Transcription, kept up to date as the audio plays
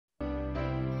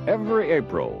Every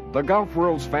April, the golf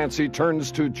world's fancy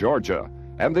turns to Georgia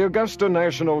and the Augusta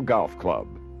National Golf Club.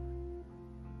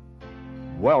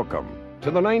 Welcome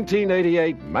to the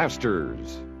 1988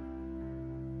 Masters.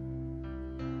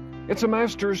 It's a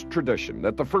Masters tradition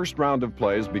that the first round of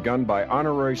play is begun by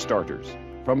honorary starters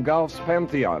from golf's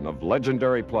pantheon of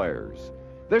legendary players.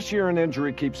 This year, an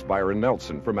injury keeps Byron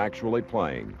Nelson from actually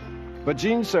playing, but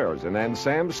Gene Sarazen and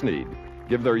Sam Snead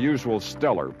give their usual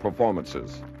stellar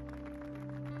performances.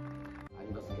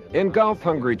 In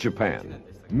golf-hungry Japan,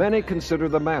 many consider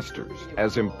the Masters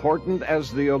as important as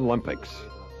the Olympics.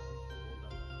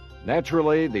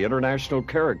 Naturally, the international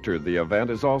character of the event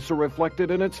is also reflected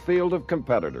in its field of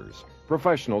competitors,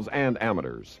 professionals and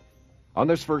amateurs. On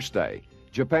this first day,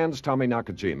 Japan's Tommy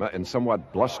Nakajima, in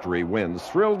somewhat blustery winds,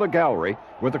 thrilled the gallery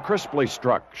with a crisply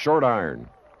struck short iron.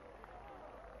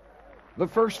 The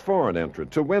first foreign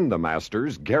entrant to win the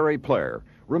Masters, Gary Player,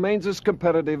 remains as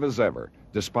competitive as ever,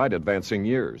 despite advancing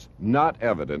years, not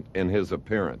evident in his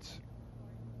appearance.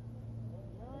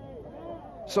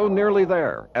 So nearly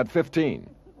there at 15.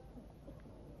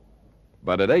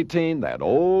 But at 18, that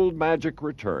old magic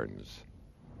returns.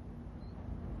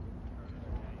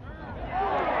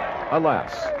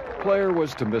 Alas, Player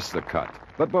was to miss the cut,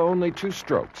 but by only 2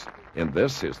 strokes, in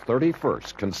this his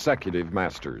 31st consecutive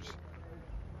Masters.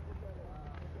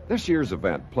 This year's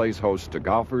event plays host to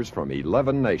golfers from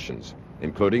 11 nations,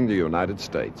 including the United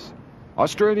States.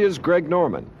 Australia's Greg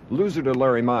Norman, loser to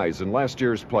Larry Mize in last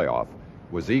year's playoff,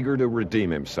 was eager to redeem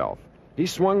himself. He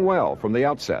swung well from the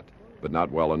outset, but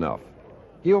not well enough.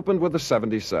 He opened with a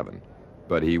 77,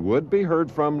 but he would be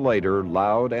heard from later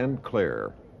loud and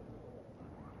clear.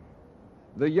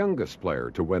 The youngest player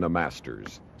to win a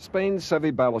Masters, Spain's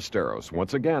Seve Ballesteros,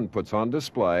 once again puts on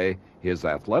display his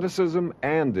athleticism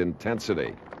and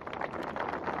intensity.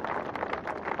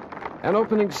 An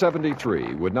opening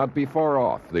 73 would not be far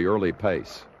off the early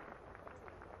pace.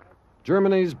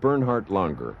 Germany's Bernhard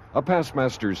Langer, a past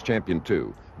Masters champion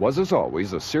too, was as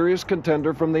always a serious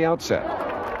contender from the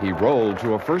outset. He rolled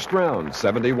to a first round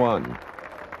 71.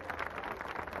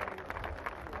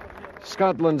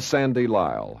 Scotland's Sandy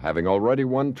Lyle, having already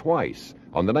won twice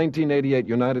on the 1988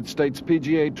 United States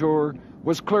PGA Tour,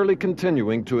 was clearly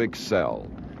continuing to excel.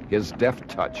 His deft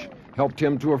touch helped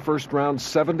him to a first round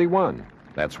 71.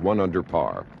 That's 1 under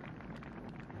par.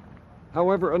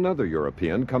 However, another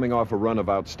European coming off a run of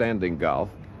outstanding golf,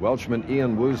 Welshman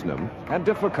Ian Woosnam, had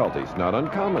difficulties not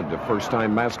uncommon to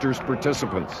first-time Masters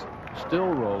participants. Still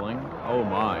rolling. Oh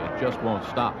my, it just won't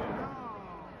stop.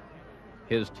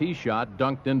 His tee shot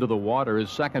dunked into the water. His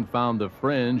second found the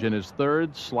fringe, and his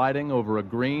third sliding over a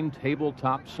green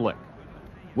tabletop slick.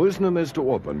 Woosnam is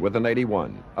to open with an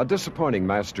 81, a disappointing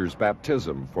Masters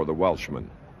baptism for the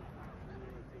Welshman.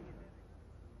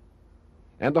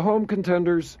 And the home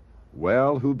contenders,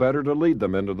 well, who better to lead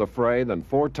them into the fray than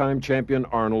 4-time champion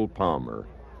Arnold Palmer,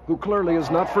 who clearly has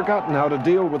not forgotten how to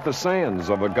deal with the sands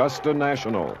of Augusta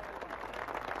National.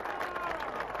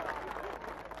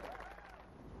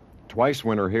 Twice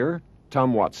winner here,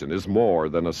 Tom Watson is more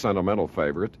than a sentimental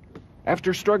favorite.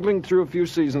 After struggling through a few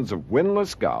seasons of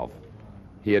winless golf,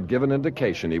 he had given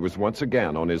indication he was once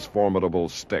again on his formidable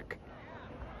stick.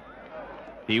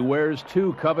 He wears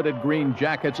 2 coveted green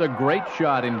jackets, a great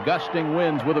shot in gusting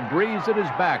winds with a breeze at his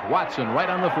back. Watson right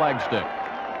on the flagstick.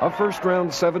 A first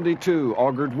round 72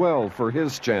 augured well for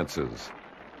his chances.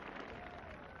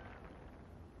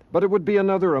 But it would be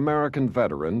another American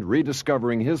veteran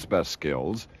rediscovering his best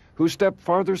skills who stepped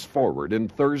farthest forward in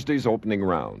Thursday's opening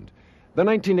round, the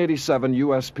 1987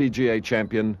 U.S. PGA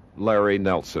champion Larry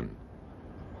Nelson.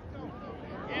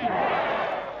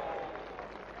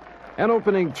 An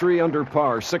opening 3 under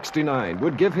par 69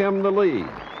 would give him the lead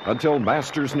until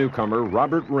Masters newcomer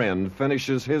Robert Wren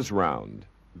finishes his round.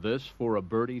 This for a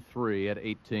birdie 3 at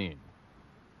 18.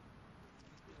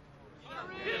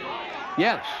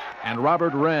 Yes, and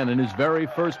Robert Wren in his very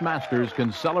first Masters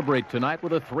can celebrate tonight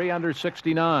with a 3 under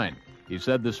 69. He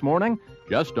said this morning,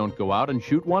 just don't go out and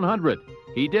shoot 100.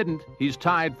 He didn't. He's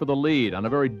tied for the lead on a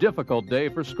very difficult day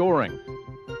for scoring.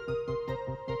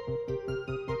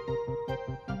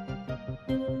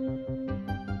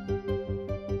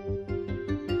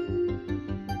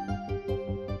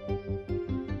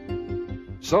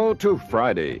 So to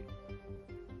Friday.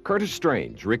 Curtis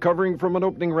Strange recovering from an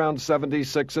opening round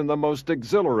 76 in the most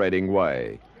exhilarating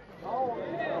way.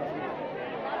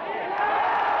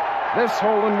 This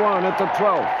hole-in-one at the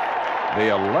 12th, the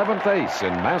 11th ace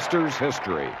in Masters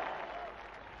history.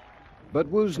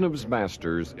 But Woosnam's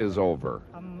Masters is over.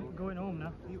 I'm going home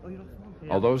now.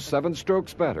 Although 7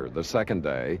 strokes better the second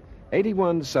day,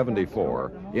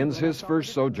 81-74 ends his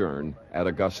first sojourn at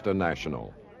Augusta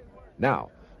National. Now,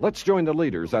 Let's join the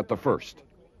leaders at the first.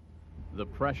 The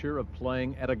pressure of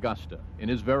playing at Augusta. In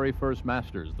his very first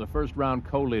Masters, the first-round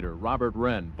co-leader, Robert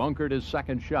Wren, bunkered his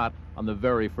second shot on the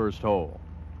very first hole.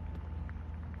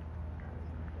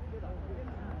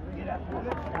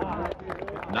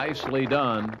 Nicely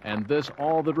done, and this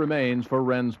all that remains for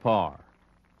Wren's par.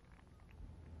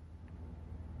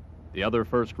 The other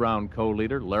first-round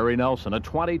co-leader, Larry Nelson, a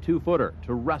 22-footer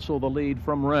to wrestle the lead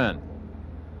from Wren.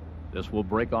 This will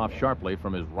break off sharply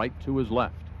from his right to his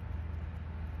left.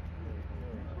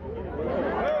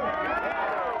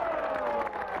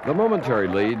 The momentary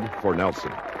lead for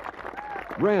Nelson.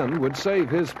 Wren would save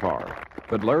his par,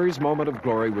 but Larry's moment of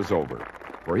glory was over,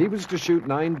 for he was to shoot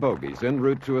 9 bogeys en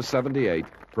route to a 78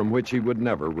 from which he would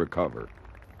never recover.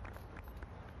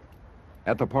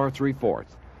 At the par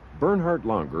 3/4, Bernhard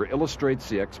Langer illustrates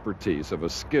the expertise of a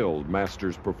skilled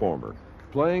Masters performer,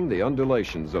 playing the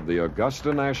undulations of the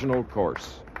Augusta National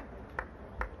Course.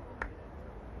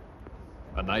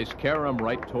 A nice carom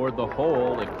right toward the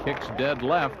hole. It kicks dead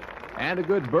left, and a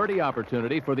good birdie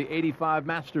opportunity for the '85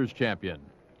 Masters champion.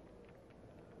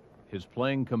 His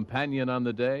playing companion on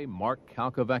the day, Mark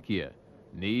Calcavecchia,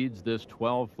 needs this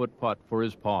 12-foot putt for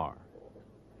his par.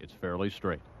 It's fairly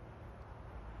straight.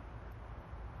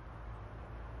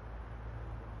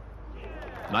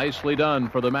 Nicely done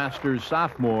for the Masters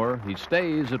sophomore. He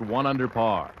stays at 1 under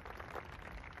par.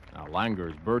 Now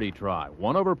Langer's birdie try.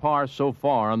 1 over par so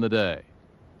far on the day.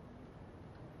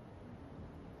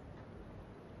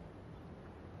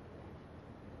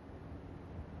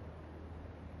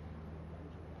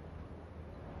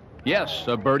 Yes,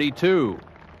 a birdie too.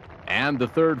 And the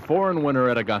third foreign winner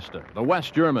at Augusta, the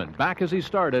West German, back as he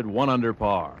started, 1 under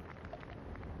par.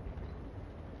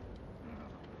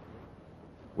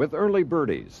 With early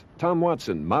birdies, Tom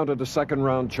Watson mounted a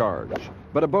second-round charge,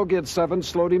 but a bogey at 7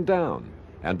 slowed him down.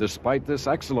 And despite this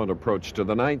excellent approach to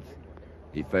the 9th,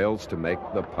 he fails to make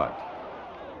the putt.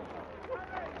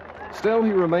 Still,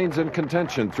 he remains in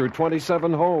contention through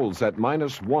 27 holes at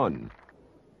 -1.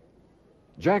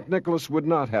 Jack Nicklaus would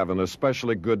not have an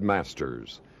especially good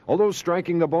Masters. Although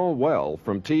striking the ball well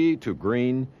from tee to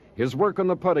green, his work on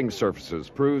the putting surfaces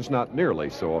proves not nearly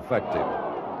so effective.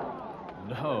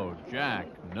 No, Jack,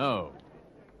 no.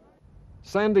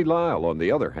 Sandy Lyle, on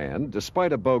the other hand,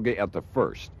 despite a bogey at the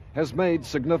first, has made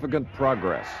significant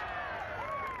progress.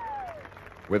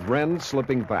 With Wren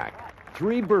slipping back,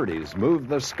 3 birdies move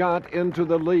the Scot into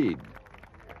the lead.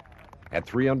 At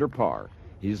 3 under par,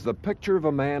 he's the picture of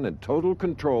a man in total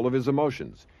control of his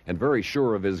emotions and very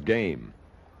sure of his game.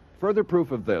 Further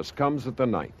proof of this comes at the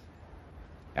 9th.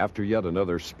 After yet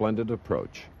another splendid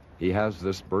approach, he has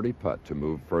this birdie putt to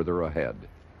move further ahead.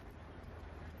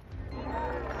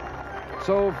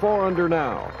 So 4 under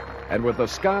now, and with the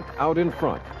Scot out in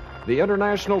front, the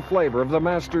international flavor of the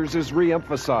Masters is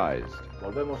re-emphasized.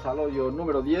 Volvemos al hoyo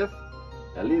número 10,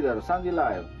 el líder Sandy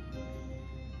Lyle.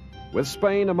 With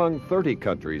Spain among 30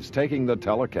 countries taking the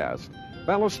telecast,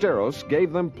 Ballesteros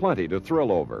gave them plenty to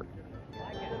thrill over.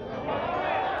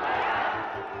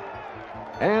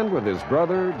 And with his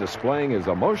brother displaying his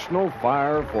emotional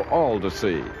fire for all to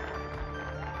see.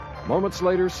 Moments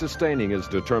later, sustaining his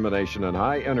determination and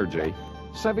high energy,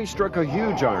 Seve struck a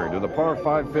huge iron to the par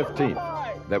 5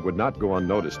 15th that would not go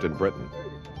unnoticed in Britain.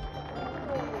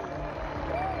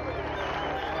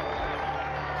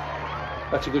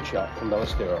 That's a good shot from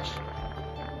Ballesteros.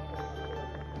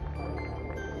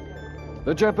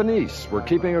 The Japanese were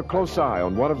keeping a close eye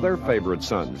on one of their favorite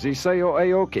sons, Isao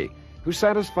Aoki, who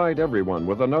satisfied everyone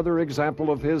with another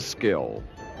example of his skill.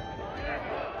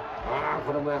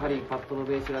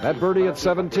 That birdie at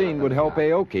 17 would help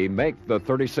Aoki make the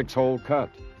 36-hole cut.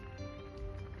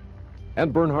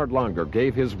 And Bernhard Langer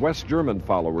gave his West German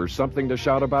followers something to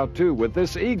shout about too with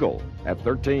this eagle at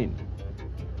 13.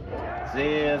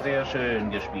 Sehr, sehr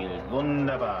schön gespielt.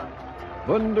 Wunderbar.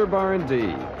 Wunderbar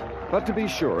indeed. But to be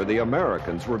sure, the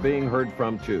Americans were being heard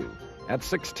from too. At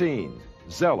 16,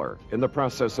 Zeller in the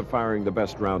process of firing the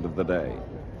best round of the day.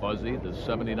 Fuzzy, the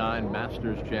 '79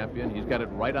 Masters champion, he's got it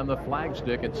right on the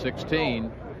flagstick at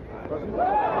 16.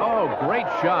 Oh, great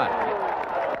shot.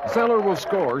 Zeller will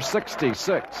score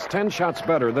 66, 10 shots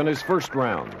better than his first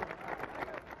round.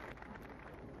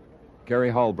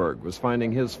 Gary Hallberg was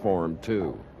finding his form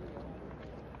too.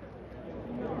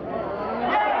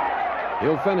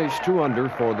 He'll finish 2 under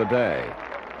for the day.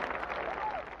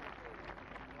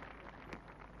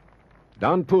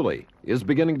 Don Pooley is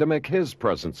beginning to make his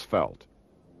presence felt.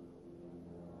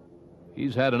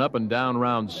 He's had an up-and-down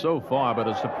round so far, but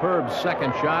a superb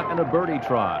second shot and a birdie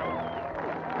try.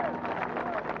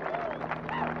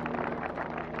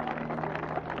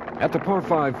 At the par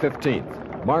 5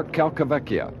 15th, Mark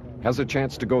Calcavecchia has a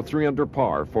chance to go 3 under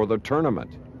par for the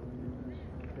tournament.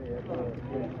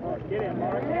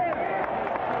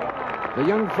 The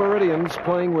young Floridians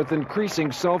playing with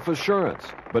increasing self-assurance,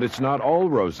 but it's not all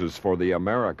roses for the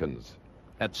Americans.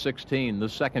 At 16, the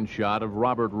second shot of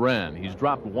Robert Wren. He's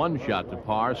dropped 1 shot to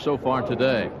par so far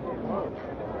today.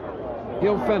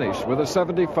 He'll finish with a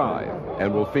 75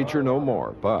 and will feature no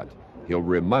more, but he'll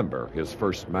remember his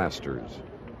first Masters.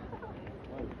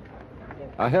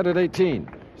 Ahead at 18,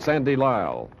 Sandy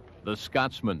Lyle. The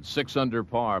Scotsman, 6 under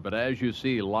par, but as you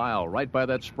see, Lyle right by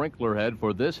that sprinkler head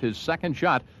for this, his second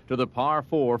shot to the par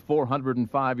 4,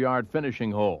 405-yard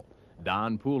finishing hole.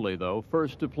 Don Pooley, though,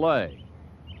 first to play.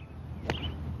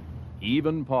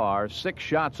 Even par, 6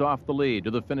 shots off the lead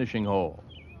to the finishing hole.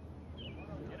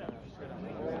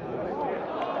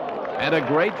 And a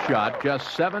great shot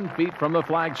just 7 feet from the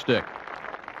flagstick.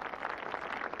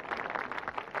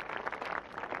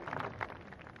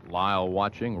 Lyle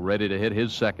watching, ready to hit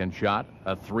his second shot.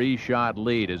 A 3-shot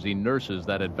lead as he nurses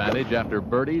that advantage after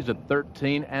birdies at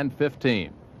 13 and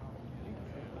 15.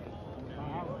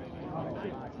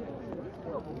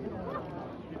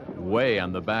 Way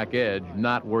on the back edge,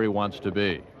 not where he wants to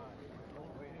be.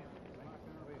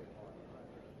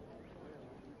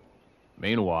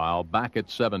 Meanwhile, back at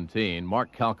 17,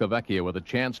 Mark Calcavecchia with a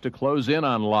chance to close in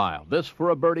on Lyle. This for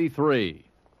a birdie 3.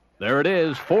 There it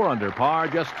is, 4 under par,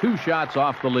 just 2 shots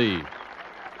off the lead.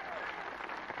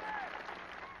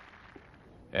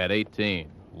 At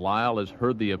 18, Lyle has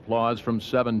heard the applause from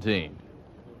 17.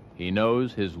 He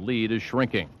knows his lead is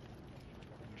shrinking.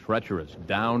 Treacherous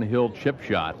downhill chip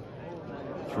shot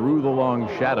through the long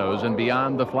shadows and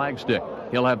beyond the flagstick.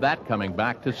 He'll have that coming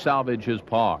back to salvage his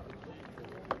par.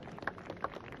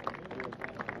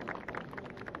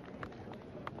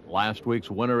 Last week's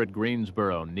winner at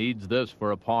Greensboro needs this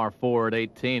for a par 4 at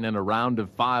 18 and a round of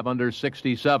 5 under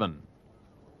 67.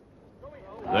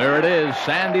 There it is,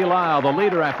 Sandy Lyle, the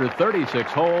leader after 36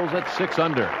 holes at 6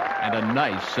 under, and a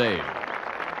nice save.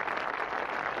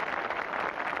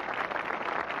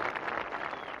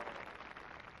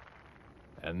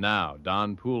 And now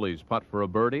Don Pooley's putt for a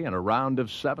birdie and a round of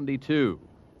 72.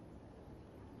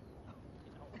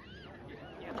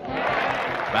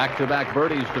 Back-to-back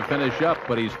birdies to finish up,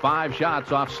 but he's 5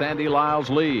 shots off Sandy Lyle's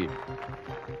lead.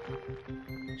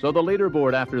 So the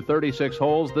leaderboard after 36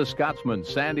 holes, the Scotsman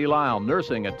Sandy Lyle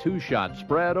nursing a 2-shot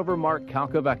spread over Mark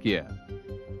Calcavecchia.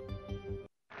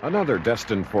 Another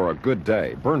destined for a good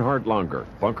day, Bernhard Langer,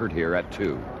 bunkered here at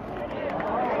 2.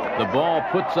 The ball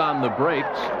puts on the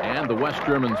brakes, and the West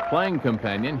German's playing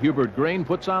companion, Hubert Green,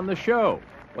 puts on the show.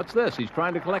 What's this? He's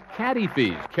trying to collect caddy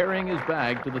fees, carrying his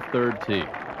bag to the 3rd tee.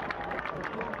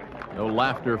 No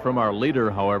laughter from our leader,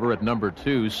 however, at number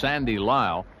 2, Sandy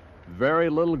Lyle. Very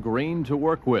little green to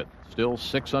work with. Still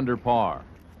 6 under par.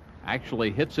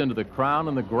 Actually hits into the crown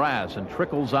and the grass and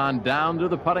trickles on down to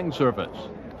the putting surface.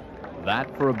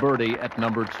 That for a birdie at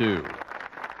number 2.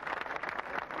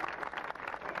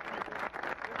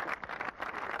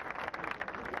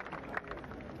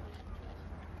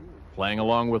 Playing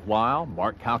along with Lyle,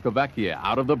 Mark Calcavecchia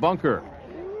out of the bunker.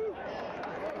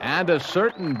 And a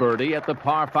certain birdie at the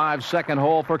par 5 second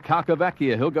hole for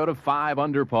Calcavecchia. He'll go to 5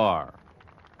 under par.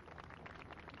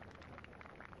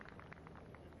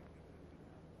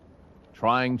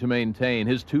 Trying to maintain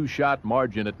his 2-shot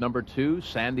margin at number 2,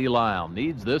 Sandy Lyle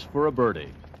needs this for a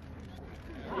birdie.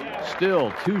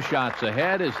 Still 2 shots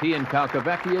ahead as he and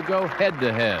Calcavecchia go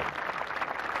head-to-head.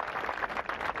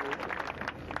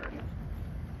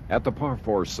 At the par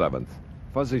 4 7th,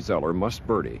 Fuzzy Zeller must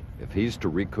birdie if he's to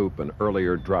recoup an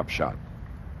earlier drop shot.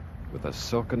 With a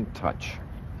silken touch,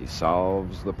 he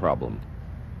solves the problem.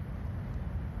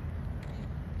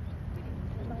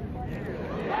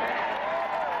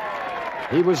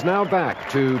 He was now back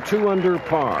to 2 under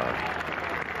par.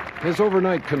 His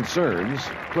overnight concerns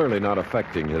clearly not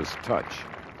affecting his touch.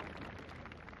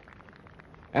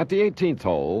 At the 18th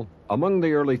hole, among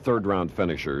the early 3rd-round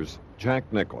finishers, Jack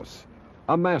Nicklaus,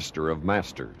 a master of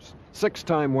masters,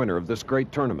 6-time winner of this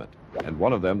great tournament, and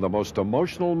one of them the most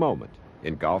emotional moment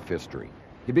in golf history.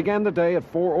 He began the day at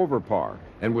 4 over par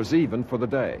and was even for the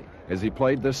day as he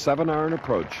played this 7-iron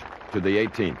approach to the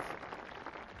 18th.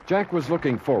 Jack was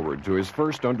looking forward to his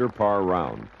first under par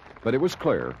round, but it was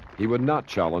clear he would not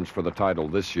challenge for the title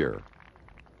this year.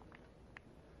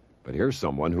 But here's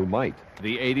someone who might.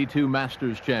 The 82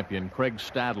 Masters champion, Craig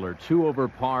Stadler, 2 over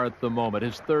par at the moment,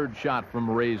 his 3rd shot from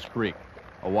Rays Creek.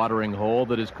 A watering hole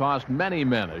that has cost many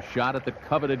men a shot at the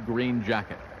coveted green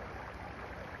jacket.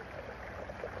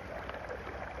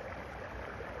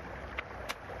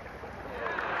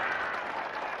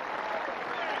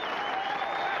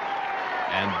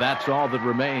 And That's all that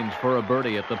remains for a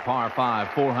birdie at the par 5,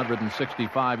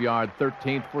 465-yard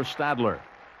 13th for Stadler.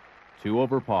 2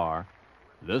 over par.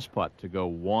 This putt to go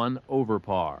 1 over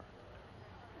par.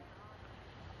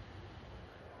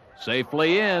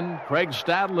 Safely in. Craig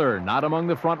Stadler, not among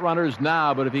the front runners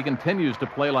now, but if he continues to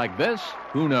play like this,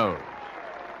 who knows?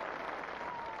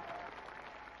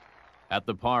 At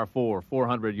the par 4,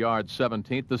 400-yard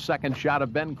 17th, the second shot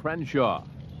of Ben Crenshaw.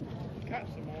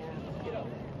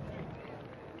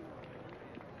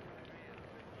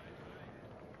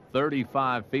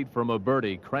 35 feet from a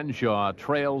birdie, Crenshaw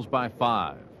trails by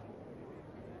 5.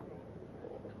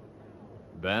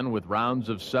 Ben with rounds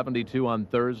of 72 on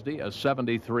Thursday, a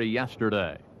 73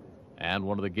 yesterday, and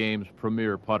one of the game's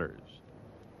premier putters.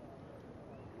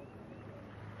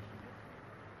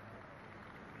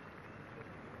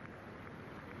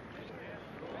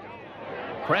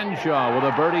 Crenshaw with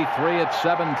a birdie 3 at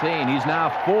 17. He's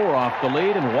now 4 off the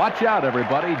lead, and watch out,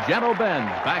 everybody. Gentle Ben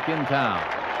back in town.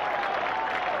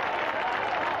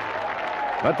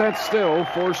 But that's still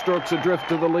 4 strokes adrift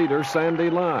to the leader, Sandy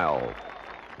Lyle,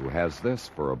 who has this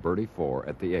for a birdie 4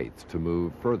 at the 8th to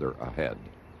move further ahead.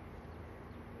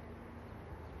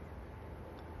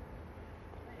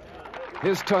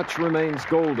 His touch remains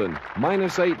golden,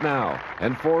 -8 now,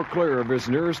 and 4 clear of his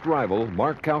nearest rival,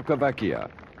 Mark Calcavecchia.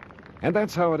 And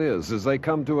that's how it is as they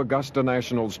come to Augusta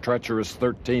National's treacherous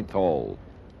 13th hole.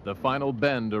 The final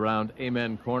bend around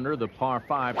Amen Corner, the par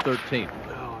 5 13th.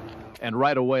 And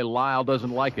right away, Lyle doesn't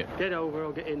like it. Get over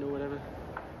or get in or whatever.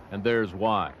 And there's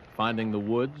why. Finding the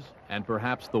woods and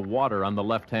perhaps the water on the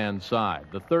left-hand side.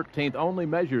 The 13th only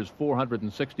measures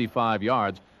 465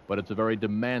 yards, but it's a very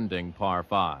demanding par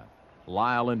 5.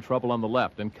 Lyle in trouble on the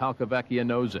left, and Calcavecchia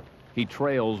knows it. He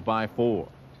trails by 4.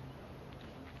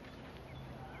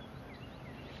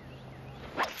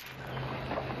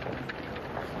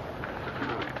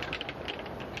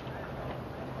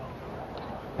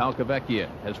 Calcavecchia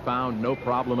has found no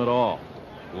problem at all.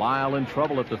 Lyle in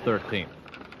trouble at the 13th.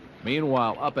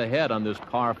 Meanwhile, up ahead on this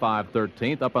par 5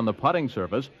 13th, up on the putting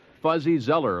surface, Fuzzy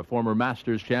Zeller, a former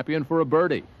Masters champion, for a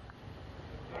birdie.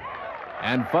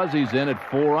 And Fuzzy's in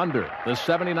at 4 under. The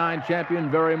 79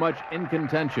 champion very much in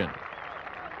contention.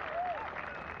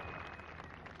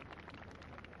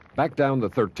 Back down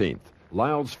the 13th,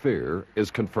 Lyle's fear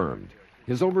is confirmed.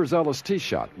 His overzealous tee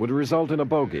shot would result in a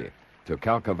bogey to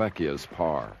Calcavecchia's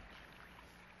par.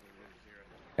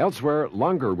 Elsewhere,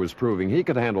 Lunger was proving he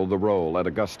could handle the role at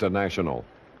Augusta National.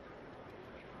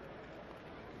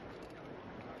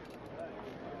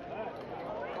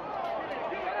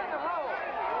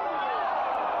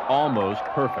 Almost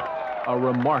perfect. A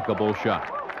remarkable shot.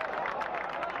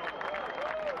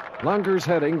 Lunger's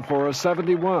heading for a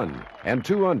 71 and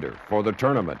 2 under for the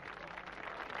tournament.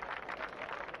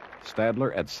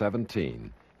 Stadler at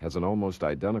 17 has an almost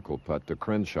identical putt to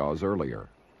Crenshaw's earlier.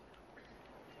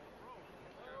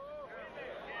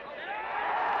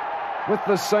 With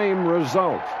the same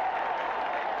result.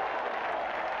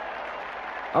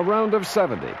 A round of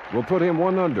 70 will put him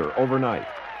 1 under overnight,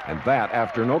 and that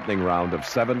after an opening round of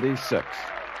 76.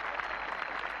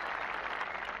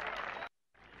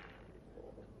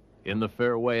 In the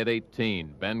fairway at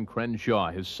 18, Ben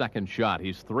Crenshaw, his second shot.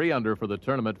 He's 3 under for the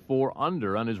tournament, 4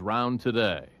 under on his round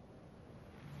today.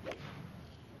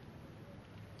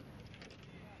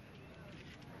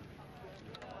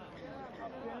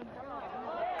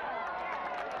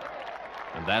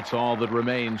 And that's all that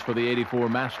remains for the '84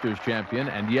 Masters champion,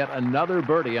 and yet another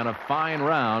birdie on a fine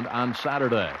round on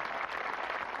Saturday.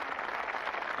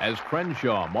 As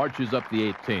Crenshaw marches up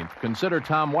the 18th, consider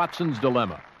Tom Watson's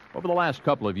dilemma. Over the last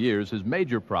couple of years, his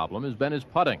major problem has been his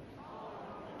putting.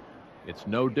 It's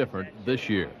no different this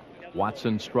year.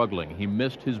 Watson struggling. He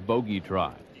missed his bogey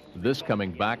try. This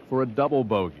coming back for a double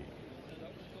bogey.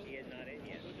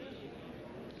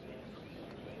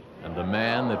 And the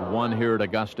man that won here at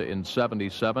Augusta in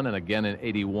 77 and again in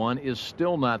 81 is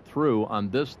still not through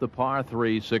on this, the par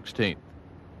 3 16th.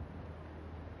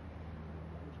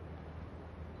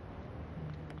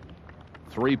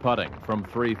 Three putting from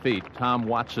 3 feet. Tom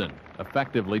Watson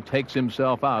effectively takes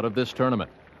himself out of this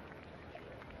tournament.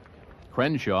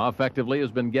 Crenshaw effectively has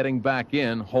been getting back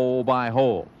in hole by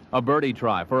hole. A birdie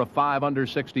try for a 5 under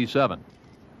 67.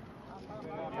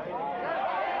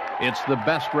 It's the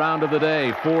best round of the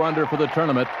day, 4 under for the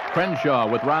tournament. Crenshaw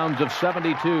with rounds of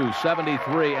 72,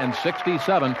 73, and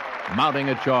 67, mounting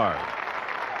a charge.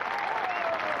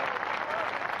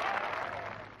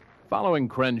 Following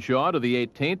Crenshaw to the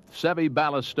 18th, Seve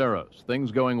Ballesteros.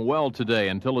 Things going well today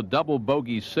until a double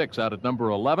bogey 6 out at number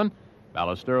 11.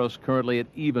 Ballesteros currently at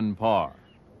even par.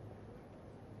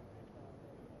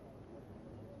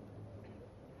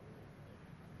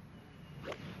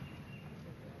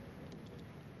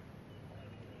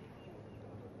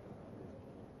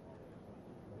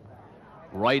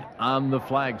 right on the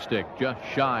flagstick, just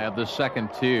shy of the second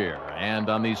tier. And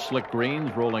on these slick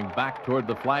greens, rolling back toward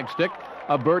the flagstick,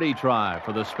 a birdie try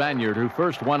for the Spaniard who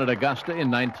first won at Augusta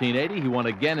in 1980. He won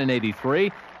again in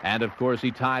 83. And, of course,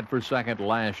 he tied for second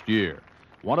last year.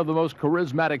 One of the most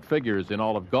charismatic figures in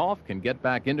all of golf can get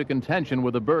back into contention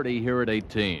with a birdie here at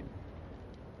 18.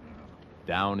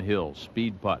 Downhill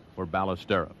speed putt for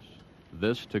Ballesteros.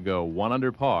 This to go 1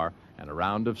 under par and a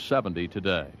round of 70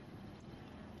 today.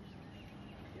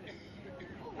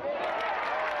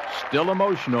 Still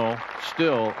emotional,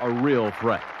 still a real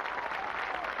threat.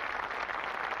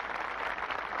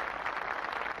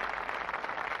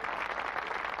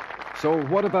 So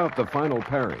what about the final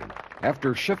pairing?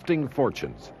 After shifting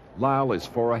fortunes, Lyle is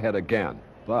 4 ahead again,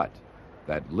 but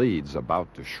that lead's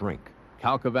about to shrink.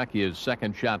 Calcavecchia's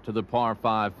second shot to the par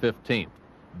 5 15th.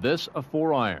 This a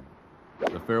 4-iron.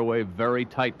 The fairway very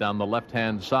tight down the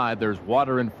left-hand side. There's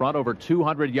water in front, over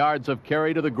 200 yards of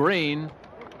carry to the green.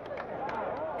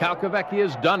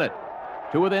 Calcavecchia's done it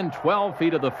to within 12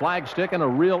 feet of the flagstick and a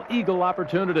real eagle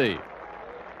opportunity.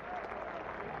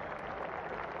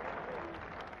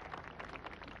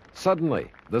 Suddenly,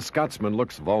 the Scotsman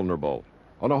looks vulnerable.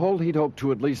 On a hole he'd hoped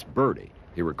to at least birdie,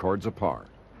 he records a par.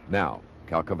 Now,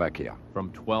 Calcavecchia.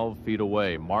 From 12 feet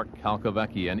away, Mark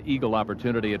Calcavecchia, an eagle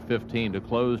opportunity at 15 to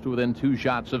close to within 2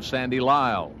 shots of Sandy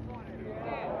Lyle.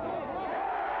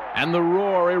 And the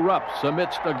roar erupts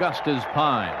amidst Augusta's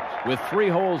pines. With 3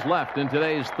 holes left in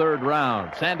today's 3rd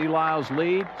round, Sandy Lyle's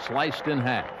lead sliced in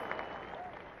half.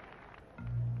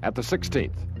 At the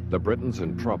 16th, the Britons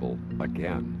in trouble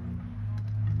again.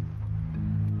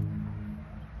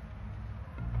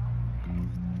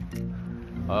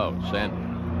 Oh,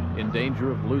 Sandy, in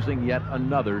danger of losing yet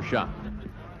another shot.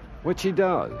 Which he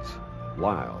does.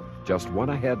 Lyle, just 1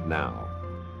 ahead now.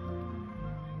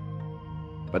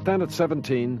 But then at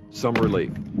 17, some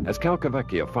relief, as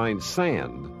Calcavecchia finds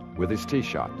sand with his tee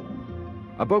shot.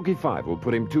 A bogey 5 will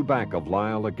put him 2 back of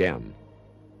Lyle again.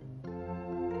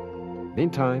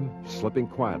 Meantime, slipping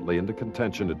quietly into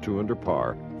contention at 2 under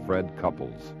par, Fred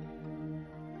Couples.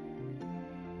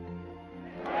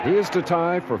 He is to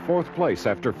tie for 4th place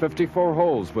after 54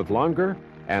 holes with Longer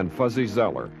and Fuzzy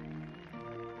Zoeller.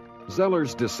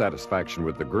 Zeller's dissatisfaction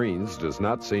with the greens does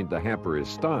not seem to hamper his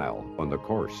style on the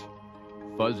course.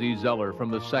 Fuzzy Zoeller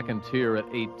from the 2nd tier at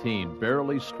 18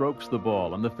 barely strokes the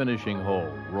ball on the finishing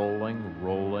hole,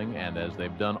 rolling, and as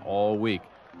they've done all week,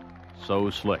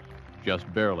 so slick,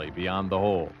 just barely beyond the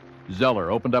hole.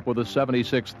 Zoeller opened up with a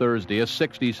 76 Thursday, a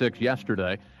 66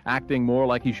 yesterday, acting more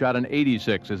like he shot an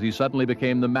 86 as he suddenly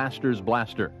became the Masters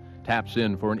blaster. Taps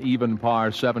in for an even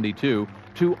par 72,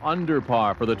 2 under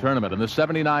par for the tournament, and the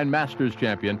 79 Masters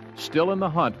champion still in the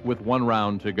hunt with 1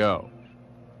 round to go.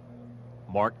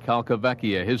 Mark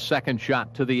Calcavecchia, his 2nd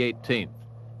shot to the 18th.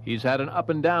 He's had an up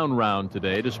and down round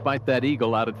today despite that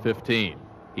eagle out at 15.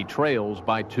 He trails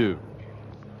by 2.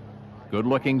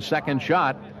 Good-looking 2nd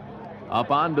shot.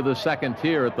 Up onto the 2nd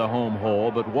tier at the home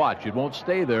hole, but watch, it won't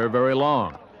stay there very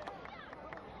long.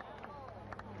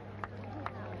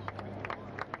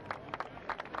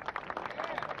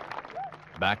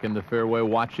 Back in the fairway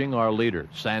watching our leader,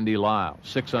 Sandy Lyle,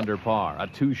 6 under par, a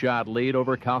 2-shot lead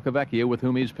over Calcavecchia with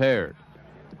whom he's paired.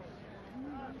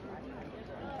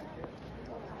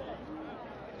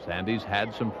 Sandy's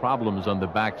had some problems on the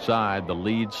backside, the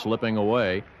lead slipping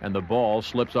away, and the ball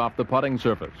slips off the putting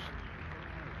surface.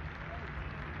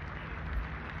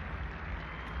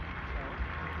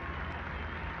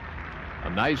 A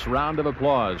nice round of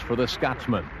applause for the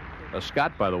Scotsman. A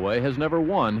Scot, by the way, has never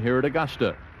won here at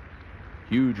Augusta.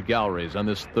 Huge galleries on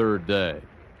this 3rd day.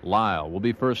 Lyle will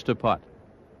be first to putt.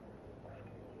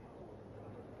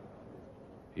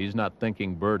 He's not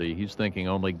thinking birdie. He's thinking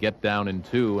only get down in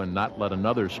 2 and not let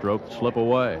another stroke slip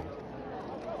away.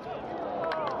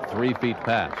 3 feet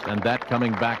past, and that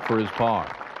coming back for his par.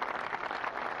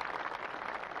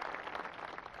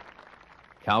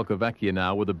 Calcavecchia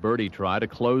now with a birdie try to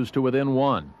close to within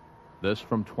 1. This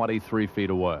from 23 feet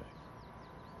away.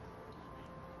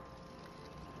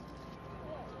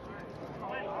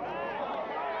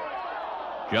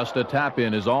 Just a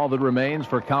tap-in is all that remains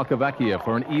for Calcavecchia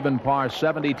for an even par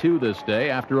 72 this day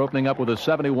after opening up with a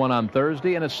 71 on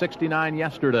Thursday and a 69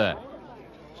 yesterday.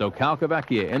 So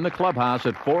Calcavecchia in the clubhouse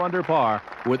at 4 under par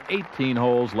with 18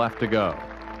 holes left to go.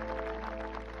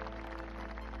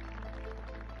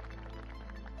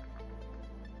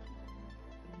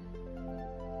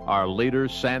 Our leader,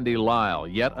 Sandy Lyle,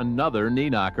 yet another knee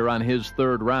knocker on his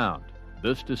 3rd round.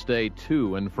 This to stay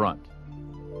 2 in front.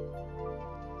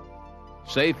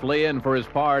 Safely in for his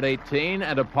par at 18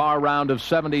 and a par round of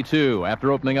 72.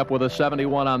 After opening up with a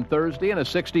 71 on Thursday and a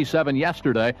 67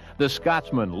 yesterday, the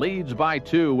Scotsman leads by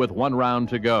 2 with 1 round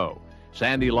to go.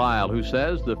 Sandy Lyle, who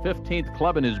says the 15th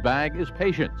club in his bag is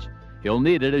patience. He'll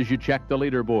need it as you check the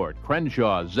leaderboard.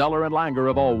 Crenshaw, Zeller, and Langer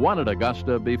have all won at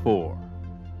Augusta before.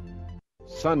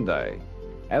 Sunday.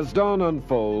 As dawn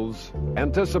unfolds,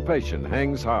 anticipation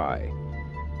hangs high.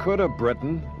 Could a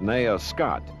Briton, nay a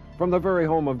Scot, from the very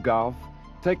home of golf,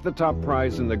 take the top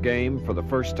prize in the game for the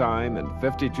first time in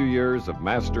 52 years of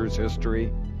Masters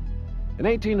history? In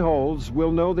 18 holes,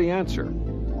 we'll know the answer.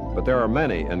 But there are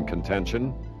many in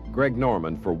contention, Greg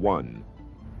Norman for one.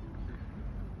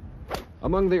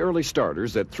 Among the early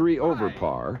starters at 3 over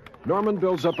par, Norman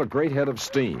builds up a great head of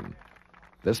steam.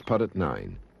 This putt at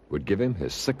 9 would give him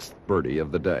his 6th birdie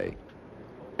of the day,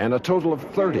 and a total of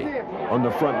 30 on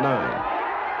the front 9.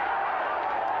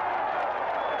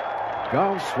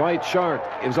 Golf's white shark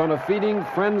is on a feeding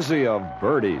frenzy of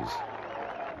birdies.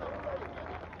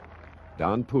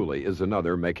 Don Pooley is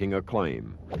another making a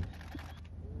claim.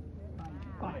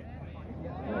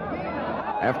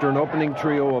 After an opening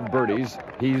trio of birdies,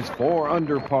 he's 4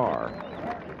 under par.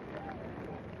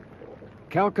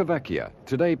 Calcavecchia,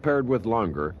 today paired with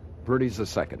Langer, birdies a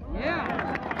second.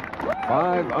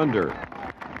 5 under.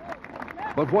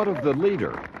 But what of the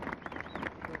leader?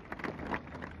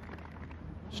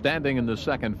 Standing in the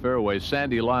second fairway,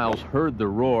 Sandy Lyle's heard the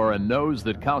roar and knows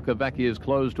that Calcavecchia is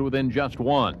close to within just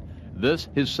 1. This,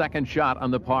 his second shot on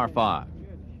the par 5.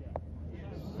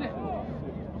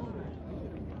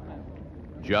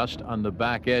 Just on the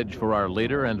back edge for our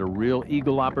leader and a real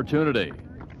eagle opportunity.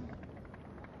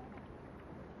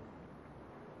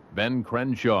 Ben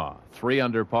Crenshaw, 3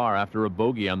 under par after a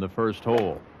bogey on the first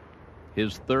hole.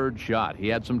 His 3rd shot. He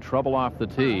had some trouble off the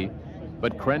tee,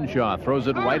 but Crenshaw throws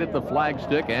it right at the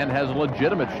flagstick and has a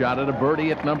legitimate shot at a birdie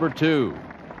at number 2.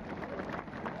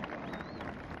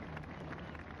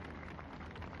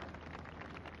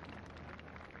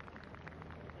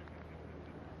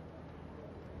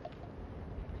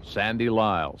 Sandy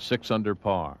Lyle, 6 under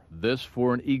par. This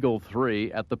for an eagle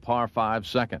 3 at the par 5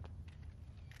 second.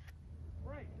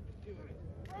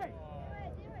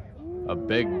 A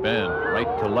big bend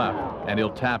right to left, and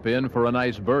he'll tap in for a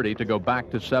nice birdie to go back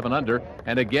to 7 under,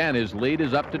 and again his lead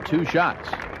is up to 2 shots.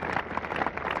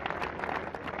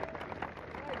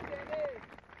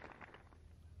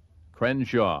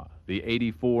 Crenshaw, the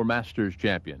 '84 Masters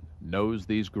champion, knows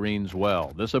these greens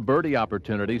well. This a birdie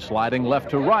opportunity, sliding left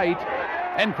to right,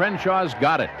 and Crenshaw's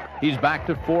got it. He's back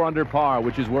to 4 under par,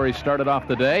 which is where he started off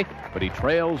the day, but he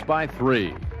trails by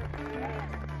 3.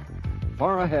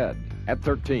 Far ahead. At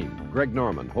 13, Greg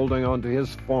Norman holding on to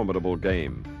his formidable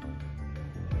game.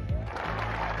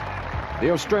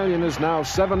 The Australian is now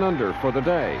 7 under for the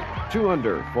day, 2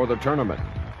 under for the tournament.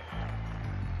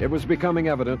 It was becoming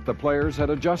evident the players had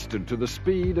adjusted to the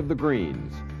speed of the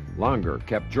greens. Langer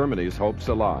kept Germany's hopes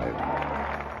alive.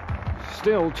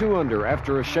 Still 2 under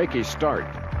after a shaky start.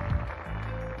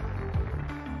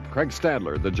 Craig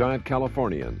Stadler, the giant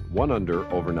Californian, 1 under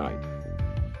overnight.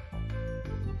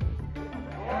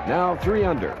 Now 3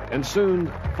 under, and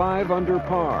soon 5 under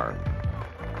par.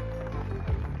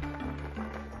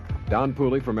 Don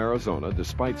Pooley from Arizona,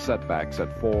 despite setbacks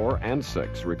at 4 and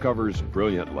 6, recovers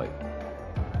brilliantly.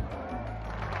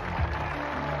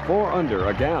 4 under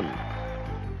again.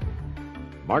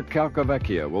 Mark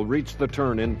Calcavecchia will reach the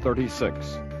turn in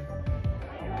 36.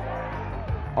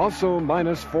 Also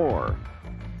 -4.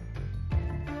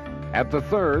 At the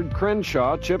 3rd,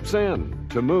 Crenshaw chips in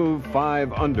to move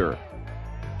 5 under.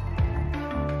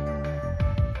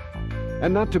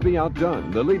 And not to be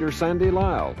outdone, the leader Sandy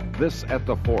Lyle, this at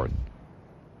the 4th.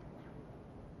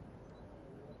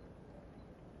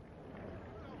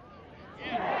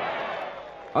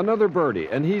 Another birdie,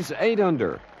 and he's 8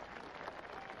 under.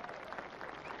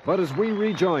 But as we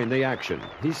rejoin the action,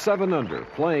 he's 7 under,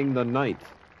 playing the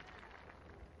 9th.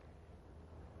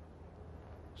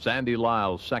 Sandy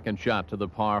Lyle's second shot to the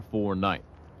par 4 9th.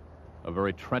 A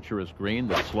very treacherous green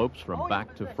that slopes from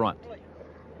back to front.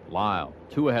 Lyle,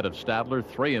 2 ahead of Stadler,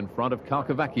 3 in front of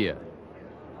Calcavecchia.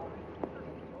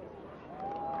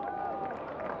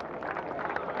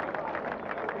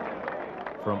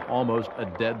 From almost a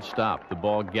dead stop, the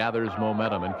ball gathers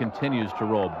momentum and continues to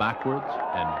roll backwards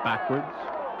and backwards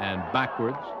and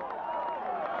backwards,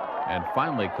 and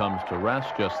finally comes to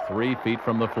rest just 3 feet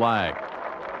from the flag.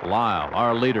 Lyle,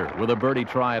 our leader, with a birdie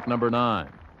try at number 9.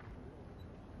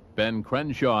 Ben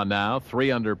Crenshaw now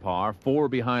 3 under par, 4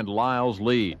 behind Lyle's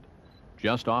lead.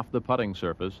 Just off the putting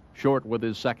surface, short with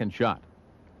his second shot.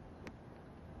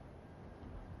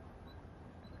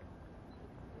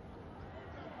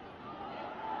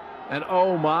 And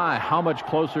oh my, how much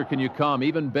closer can you come?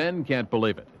 Even Ben can't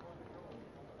believe it.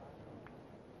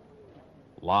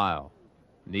 Lyle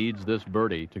needs this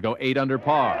birdie to go 8 under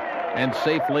par and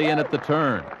safely in at the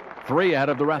turn. 3 ahead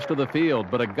of the rest of the field,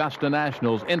 but Augusta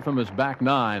National's infamous back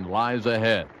 9 lies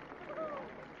ahead.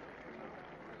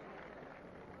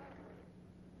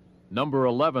 Number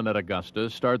 11 at Augusta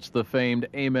starts the famed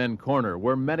Amen Corner,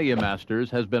 where many a Masters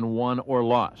has been won or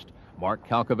lost. Mark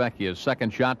Calcavecchia's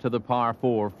second shot to the par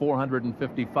 4,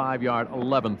 455-yard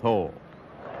 11th hole.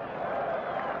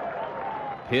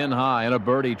 Pin high and a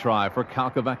birdie try for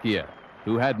Calcavecchia,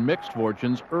 who had mixed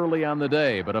fortunes early on the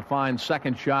day, but a fine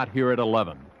second shot here at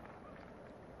 11.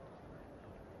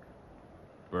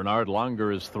 Bernard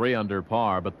Langer is 3 under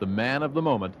par, but the man of the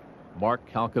moment, Mark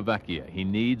Calcavecchia. He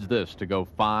needs this to go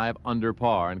 5 under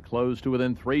par and close to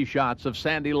within 3 shots of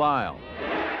Sandy Lyle.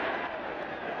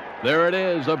 There it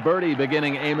is, a birdie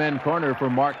beginning Amen Corner for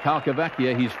Mark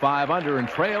Calcavecchia. He's 5 under and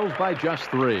trails by just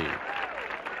 3.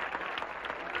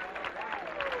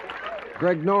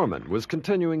 Greg Norman was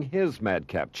continuing his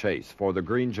madcap chase for the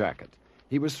green jacket.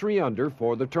 He was 3 under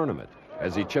for the tournament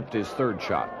as he chipped his 3rd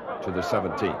shot to the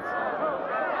 17th.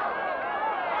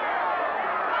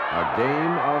 A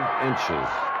game of inches.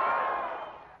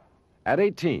 At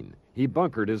 18, he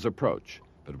bunkered his approach,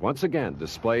 but once again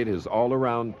displayed his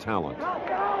all-around talent.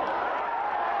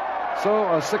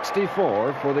 So a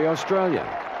 64 for the Australian,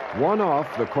 1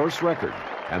 off the course record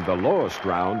and the lowest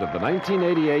round of the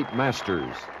 1988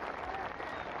 Masters.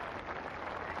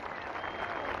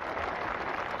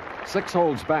 6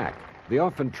 holes back, the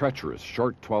often treacherous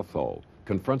short 12th hole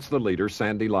confronts the leader,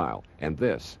 Sandy Lyle, and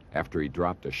this after he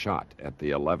dropped a shot at the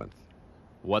 11th.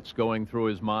 What's going through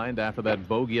his mind after that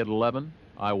bogey at 11?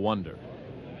 I wonder.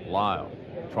 Lyle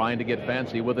trying to get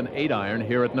fancy with an 8-iron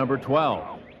here at number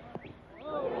 12.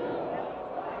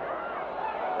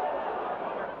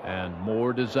 And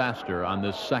more disaster on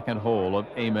this second hole of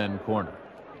Amen Corner.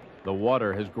 The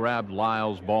water has grabbed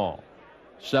Lyle's ball.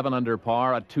 7 under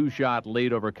par, a 2-shot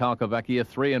lead over Calcavecchia,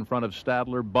 3 in front of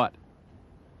Stadler, but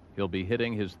he'll be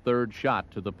hitting his 3rd shot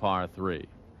to the par 3.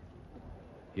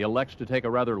 He elects to take a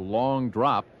rather long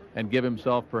drop and give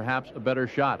himself perhaps a better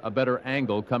shot, a better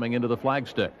angle coming into the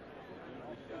flagstick.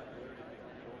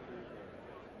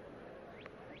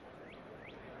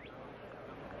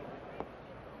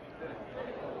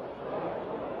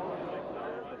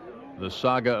 The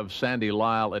saga of Sandy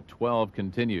Lyle at 12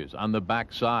 continues on the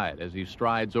backside as he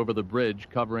strides over the bridge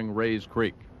covering Rays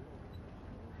Creek.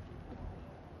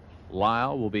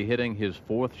 Lyle will be hitting his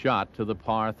 4th shot to the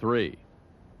par 3.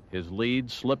 His lead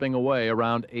slipping away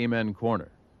around Amen Corner.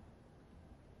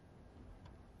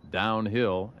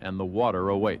 Downhill, and the water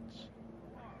awaits,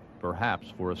 perhaps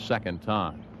for a second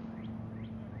time.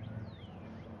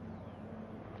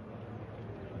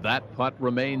 That putt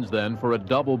remains then for a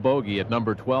double bogey at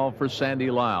number 12 for Sandy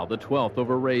Lyle, the 12th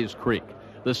over Rays Creek,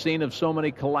 the scene of so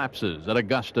many collapses at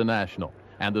Augusta National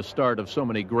and the start of so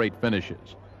many great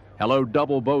finishes. Hello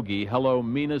double bogey, hello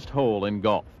meanest hole in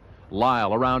golf.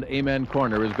 Lyle around Amen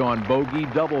Corner has gone bogey,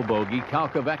 double bogey.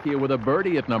 Calcavecchia with a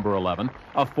birdie at number 11,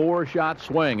 a 4-shot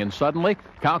swing, and suddenly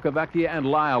Calcavecchia and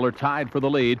Lyle are tied for the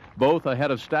lead, both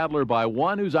ahead of Stadler by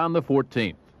 1, who's on the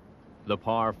 14th. The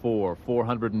par 4,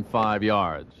 405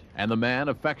 yards. And the man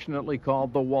affectionately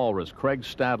called the Walrus, Craig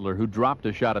Stadler, who dropped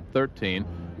a shot at 13,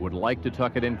 would like to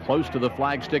tuck it in close to the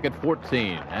flagstick at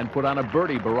 14 and put on a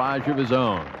birdie barrage of his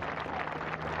own.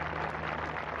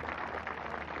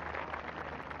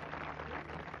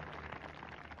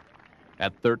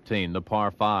 At 13, the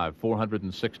par 5,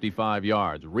 465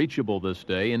 yards, reachable this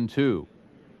day in 2.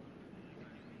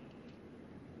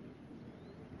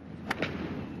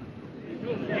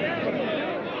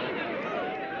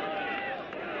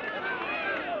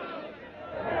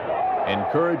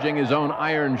 Encouraging his own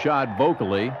iron shot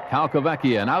vocally,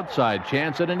 Calcavecchia, an outside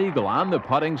chance at an eagle on the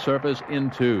putting surface in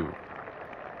 2.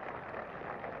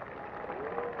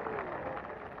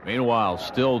 Meanwhile,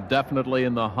 still definitely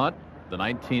in the hunt, the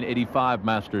 1985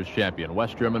 Masters champion,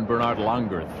 West German Bernard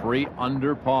Langer, 3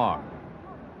 under par.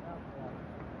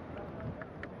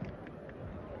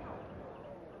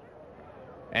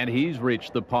 And he's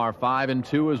reached the par 5 and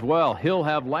 2 as well. He'll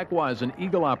have likewise an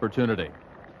eagle opportunity.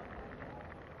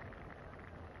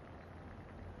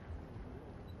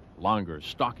 Langer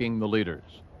stalking the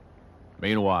leaders.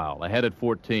 Meanwhile, ahead at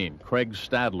 14, Craig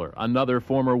Stadler, another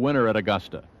former winner at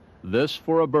Augusta. This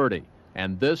for a birdie,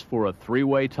 and this for a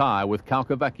 3-way tie with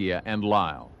Calcavecchia and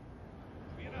Lyle.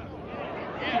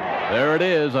 There it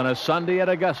is. On a Sunday at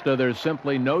Augusta, there's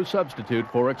simply no substitute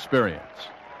for experience.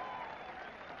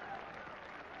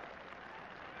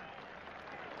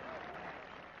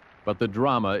 But the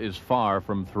drama is far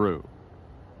from through.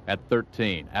 At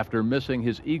 13, after missing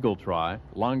his eagle try,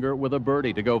 Langer with a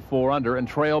birdie to go 4 under and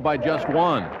trail by just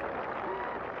 1.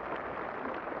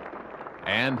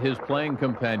 And his playing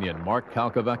companion, Mark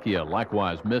Calcavecchia,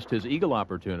 likewise missed his eagle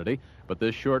opportunity, but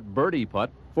this short birdie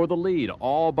putt for the lead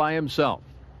all by himself.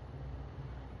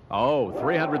 Oh,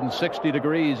 360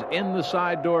 degrees in the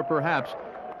side door perhaps,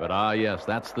 but yes,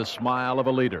 that's the smile of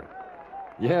a leader.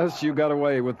 Yes, you got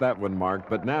away with that one, Mark,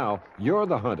 but now you're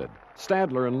the hunted.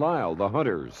 Stadler and Lyle, the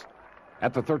hunters.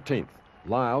 At the 13th,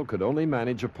 Lyle could only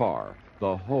manage a par.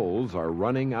 The holes are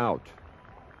running out.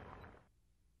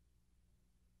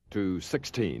 To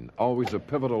 16, always a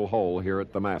pivotal hole here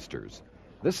at the Masters.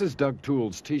 This is Doug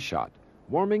Toole's tee shot,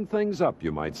 warming things up,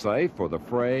 you might say, for the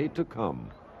fray to come.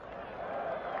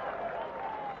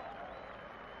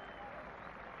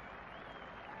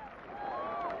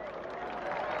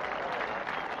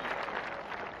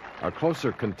 A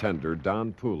closer contender,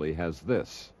 Don Pooley, has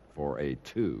this for a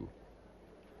 2.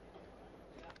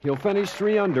 He'll finish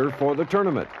 3 under for the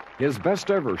tournament, his best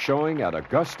ever showing at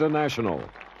Augusta National.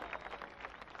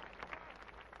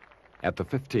 At the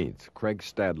 15th, Craig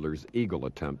Stadler's eagle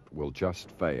attempt will just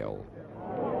fail.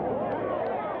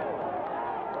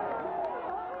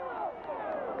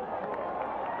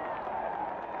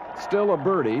 Still a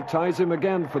birdie ties him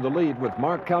again for the lead with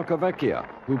Mark Calcavecchia,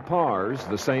 who pars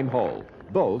the same hole.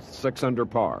 Both 6 under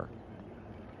par.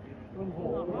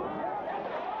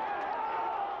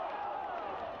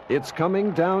 It's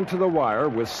coming down to the wire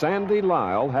with Sandy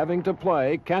Lyle having to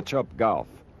play catch-up golf.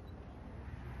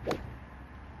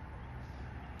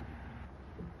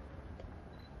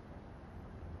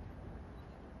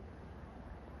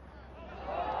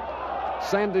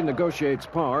 Sandy negotiates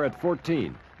par at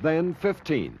 14, then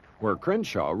 15, where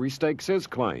Crenshaw restakes his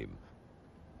claim.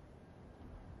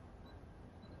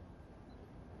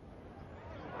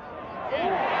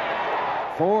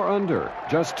 Four under,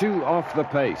 just 2 off the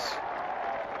pace.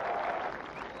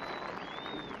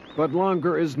 But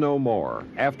Langer is no more,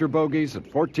 after bogeys at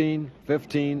 14,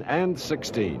 15, and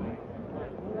 16.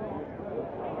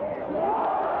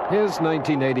 His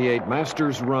 1988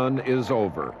 Masters run is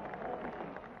over.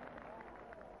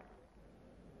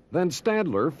 Then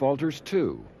Stadler falters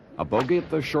too. A bogey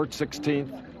at the short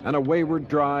 16th and a wayward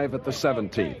drive at the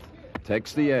 17th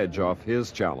takes the edge off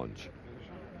his challenge.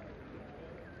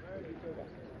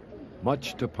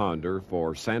 Much to ponder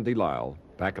for Sandy Lyle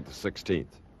back at the 16th.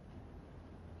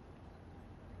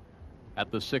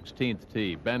 At the 16th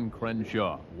tee, Ben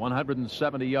Crenshaw,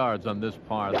 170 yards on this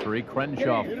par 3.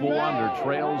 Crenshaw full under,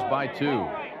 trails by 2.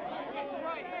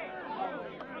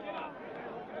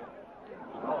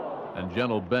 And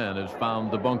gentle Ben has found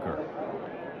the bunker.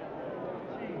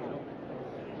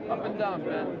 Up and down,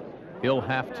 Ben. He'll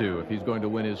have to if he's going to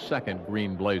win his second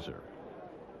green blazer.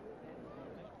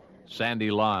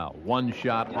 Sandy Lyle, 1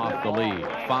 shot off the lead,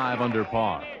 5 under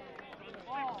par.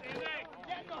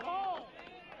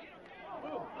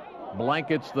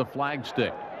 Blankets the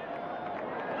flagstick.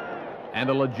 And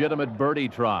a legitimate birdie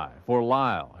try for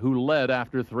Lyle, who led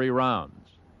after 3 rounds.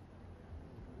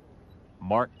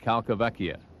 Mark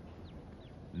Calcavecchia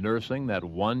nursing that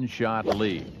 1-shot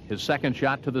lead. His second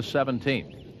shot to the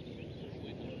 17th.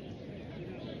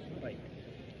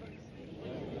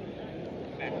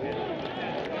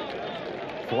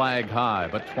 Flag high,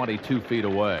 but 22 feet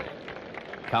away.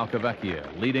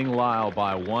 Calcavecchia leading Lyle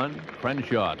by 1.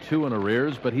 Crenshaw 2 in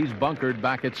arrears, but he's bunkered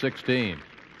back at 16.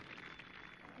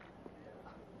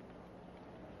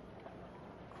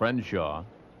 Crenshaw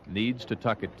needs to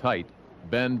tuck it tight.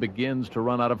 Ben begins to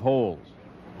run out of holes.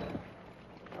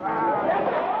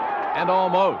 And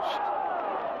almost.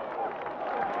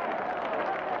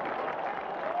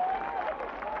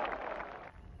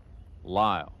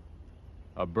 Lyle,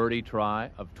 a birdie try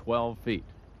of 12 feet.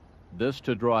 This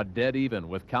to draw dead even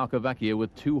with Calcavecchia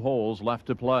with 2 holes left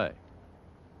to play.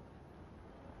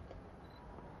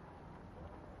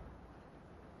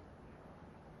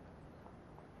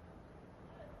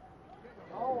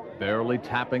 Barely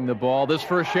tapping the ball. This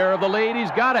for a share of the lead.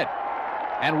 He's got it.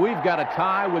 And we've got a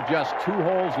tie with just 2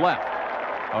 holes left.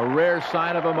 A rare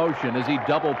sign of emotion as he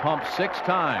double pumps 6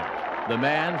 times. The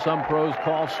man some pros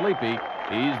call sleepy.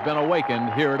 He's been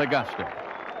awakened here at Augusta.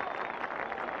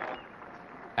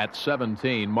 At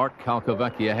 17, Mark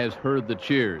Calcavecchia has heard the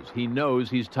cheers. He knows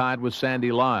he's tied with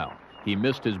Sandy Lyle. He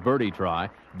missed his birdie try.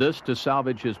 This to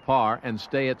salvage his par and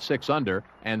stay at 6 under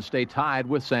and stay tied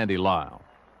with Sandy Lyle.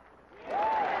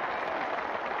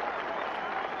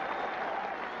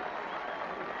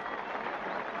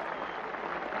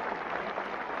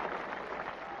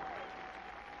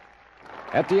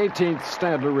 At the 18th,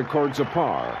 Stadler records a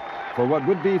par. for what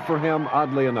would be for him,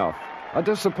 oddly enough, a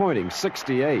disappointing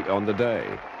 68 on the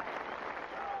day.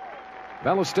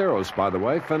 Ballesteros, by the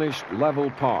way, finished level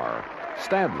par.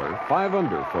 Stadler, 5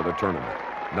 under for the tournament.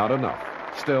 Not enough.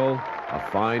 Still, a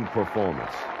fine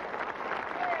performance.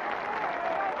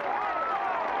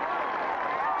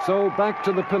 So back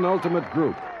to the penultimate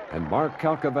group, and Mark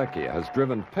Calcavecchia has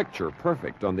driven picture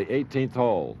perfect on the 18th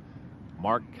hole.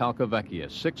 Mark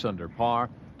Calcavecchia, 6 under par,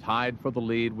 tied for the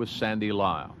lead with Sandy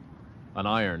Lyle. An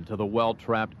iron to the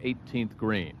well-trapped 18th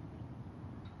green.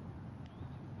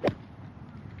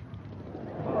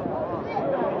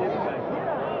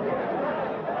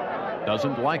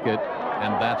 Doesn't like it,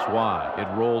 and that's why. It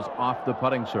rolls off the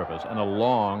putting surface and a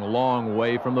long, long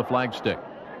way from the flagstick.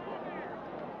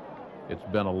 It's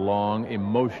been a long,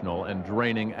 emotional, and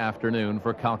draining afternoon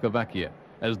for Calcavecchia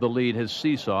as the lead has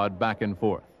seesawed back and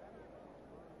forth.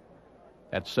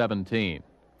 At 17,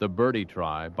 the birdie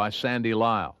try by Sandy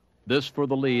Lyle. This for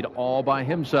the lead all by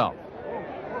himself.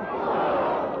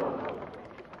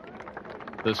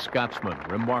 The Scotsman,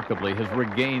 remarkably, has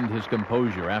regained his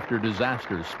composure after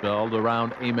disasters spelled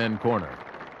around Amen Corner.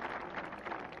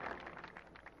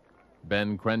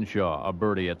 Ben Crenshaw, a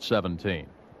birdie at 17.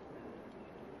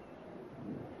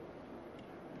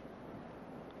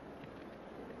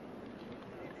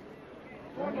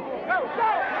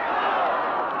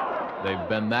 They've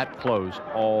been that close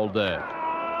all day.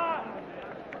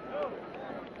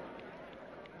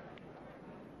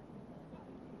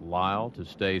 Lyle to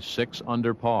stay 6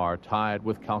 under par, tied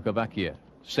with Calcavecchia,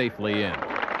 safely in.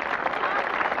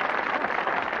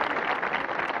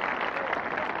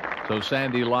 So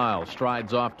Sandy Lyle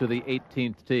strides off to the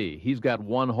 18th tee. He's got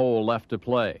 1 hole left to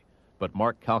play, but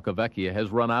Mark Calcavecchia has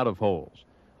run out of holes.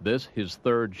 This his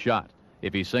 3rd shot.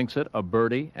 If he sinks it, a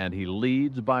birdie, and he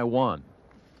leads by 1.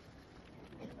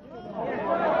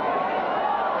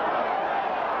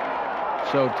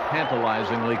 So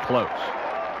tantalizingly close.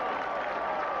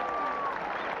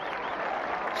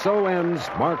 So ends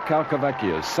Mark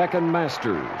Calcavecchia's 2nd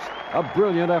Masters. A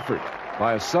brilliant effort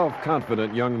by a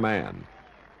self-confident young man.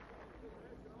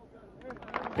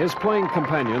 His playing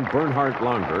companion, Bernhard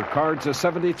Langer, cards a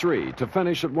 73 to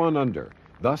finish at 1 under,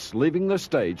 thus leaving the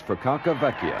stage for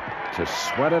Calcavecchia to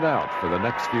sweat it out for the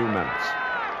next few minutes.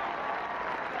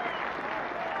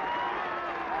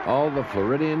 All the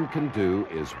Floridian can do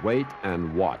is wait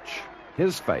and watch.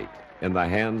 His fate in the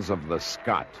hands of the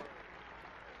Scot.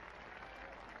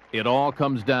 It all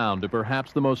comes down to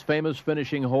perhaps the most famous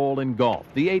finishing hole in golf,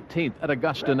 the 18th at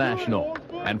Augusta National.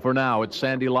 And for now, it's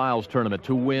Sandy Lyle's tournament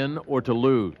to win or to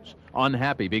lose.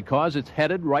 Unhappy because it's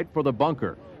headed right for the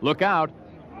bunker. Look out,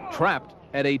 trapped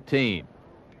at 18.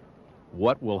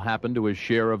 What will happen to his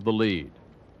share of the lead?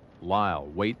 Lyle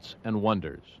waits and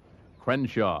wonders.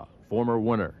 Crenshaw, former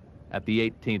winner, at the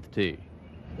 18th tee.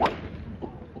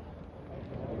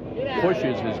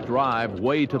 Pushes his drive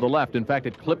way to the left. In fact,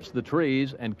 it clips the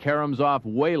trees and caroms off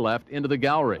way left into the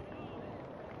gallery.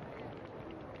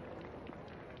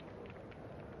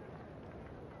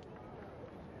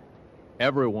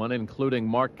 Everyone, including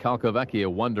Mark Calcavecchia,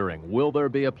 wondering, will there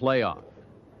be a playoff?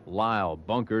 Lyle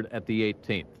bunkered at the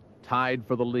 18th, tied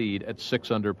for the lead at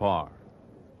 6 under par.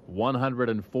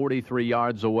 143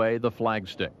 yards away, the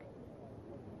flagstick.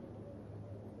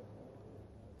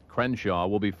 Crenshaw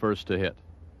will be first to hit.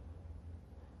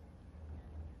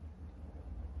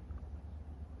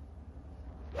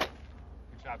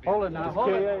 Hold it now. Hold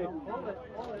it.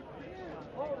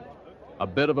 A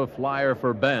bit of a flyer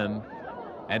for Ben,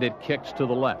 and it kicks to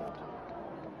the left.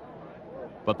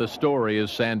 But the story is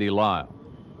Sandy Lyle.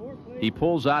 He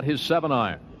pulls out his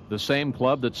 7-iron, the same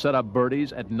club that set up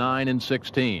birdies at 9 and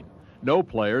 16. No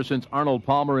player since Arnold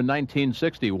Palmer in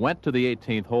 1960 went to the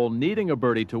 18th hole needing a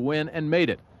birdie to win and made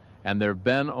it. And there have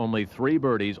been only 3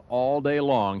 birdies all day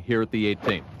long here at the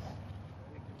 18th.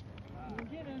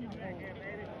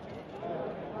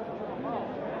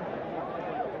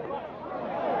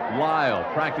 Lyle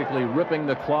practically ripping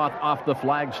the cloth off the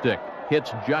flagstick.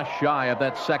 Hits just shy of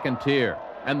that 2nd tier.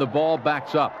 And the ball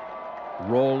backs up.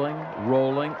 Rolling,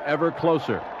 rolling, ever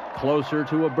closer. Closer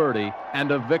to a birdie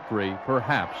and a victory,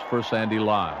 perhaps, for Sandy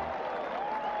Lyle.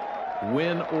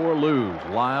 Win or lose,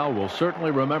 Lyle will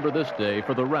certainly remember this day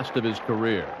for the rest of his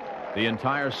career. The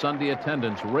entire Sunday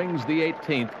attendance rings the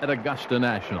 18th at Augusta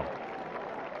National.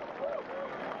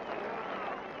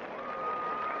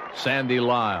 Sandy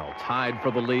Lyle tied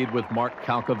for the lead with Mark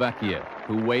Calcavecchia,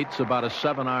 who waits about a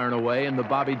 7-iron away in the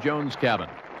Bobby Jones cabin,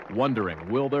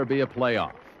 wondering, will there be a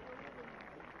playoff?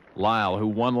 Lyle, who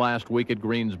won last week at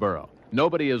Greensboro.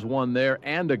 Nobody has won there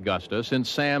and Augusta since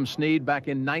Sam Snead back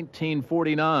in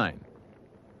 1949.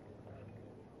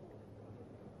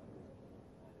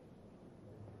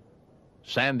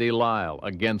 Sandy Lyle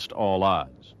against all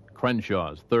odds.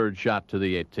 Crenshaw's third shot to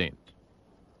the 18th.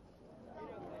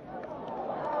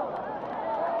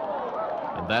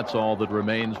 And that's all that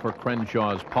remains for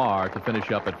Crenshaw's par to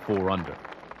finish up at 4 under.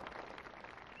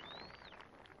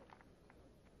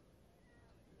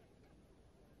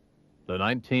 The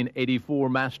 1984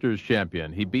 Masters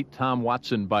champion. He beat Tom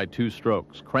Watson by 2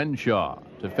 strokes. Crenshaw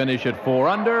to finish at 4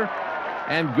 under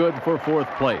and good for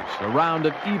 4th place. A round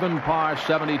of even par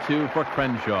 72 for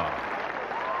Crenshaw.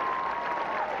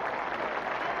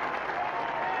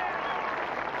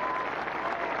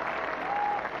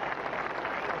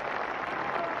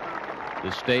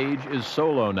 The stage is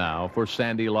solo now for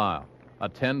Sandy Lyle, a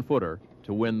 10-footer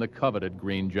to win the coveted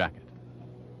green jacket.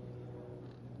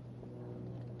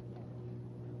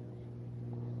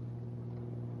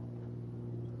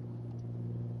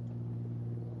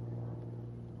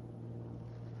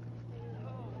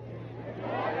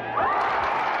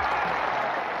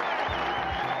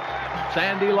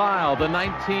 Sandy Lyle, the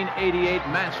 1988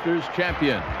 Masters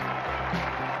champion.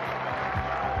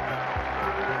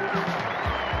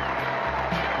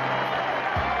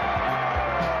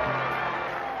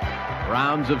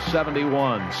 Rounds of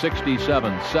 71,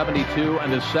 67, 72,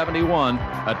 and a 71,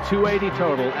 a 280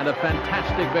 total, and a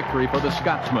fantastic victory for the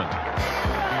Scotsman.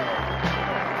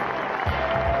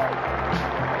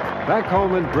 Back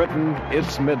home in Britain,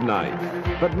 it's midnight,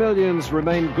 but millions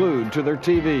remain glued to their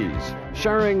TVs,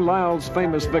 sharing Lyle's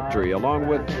famous victory along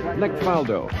with Nick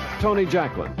Faldo, Tony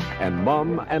Jacklin, and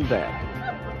Mom and Dad.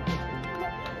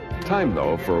 Time,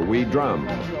 though, for a wee drum.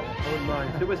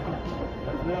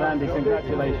 Sandy,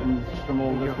 congratulations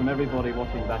from everybody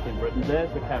watching back in Britain.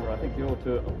 There's the camera. I think you ought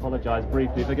to apologise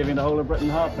briefly for giving the whole of Britain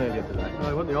heart failure today. No,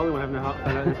 I wasn't the only one having a heart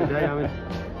failure today. I mean,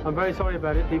 I'm very sorry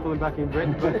about it, people back in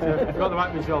Britain, but got the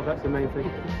right result. That's the main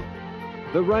thing.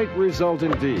 The right result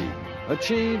indeed,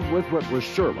 achieved with what was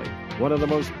surely one of the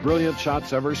most brilliant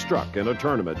shots ever struck in a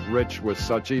tournament rich with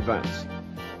such events.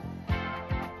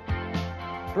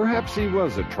 Perhaps he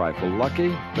was a trifle lucky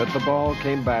that the ball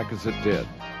came back as it did.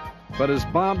 But as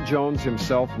Bob Jones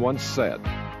himself once said,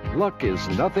 luck is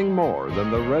nothing more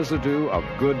than the residue of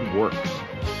good works.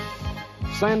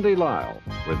 Sandy Lyle,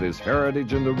 with his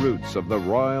heritage and the roots of the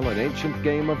royal and ancient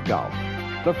game of golf,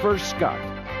 the first Scot,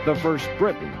 the first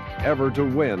Briton ever to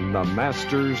win the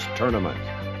Masters tournament.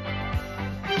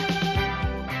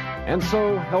 And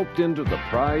so helped into the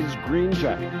prize green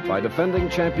jacket by defending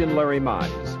champion Larry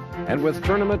Mize, and with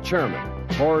tournament chairman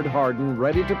Hord Hardin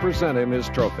ready to present him his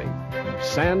trophy,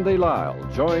 Sandy Lyle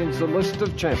joins the list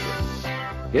of champions,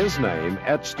 his name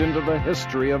etched into the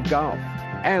history of golf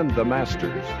and the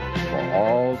Masters for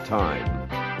all time.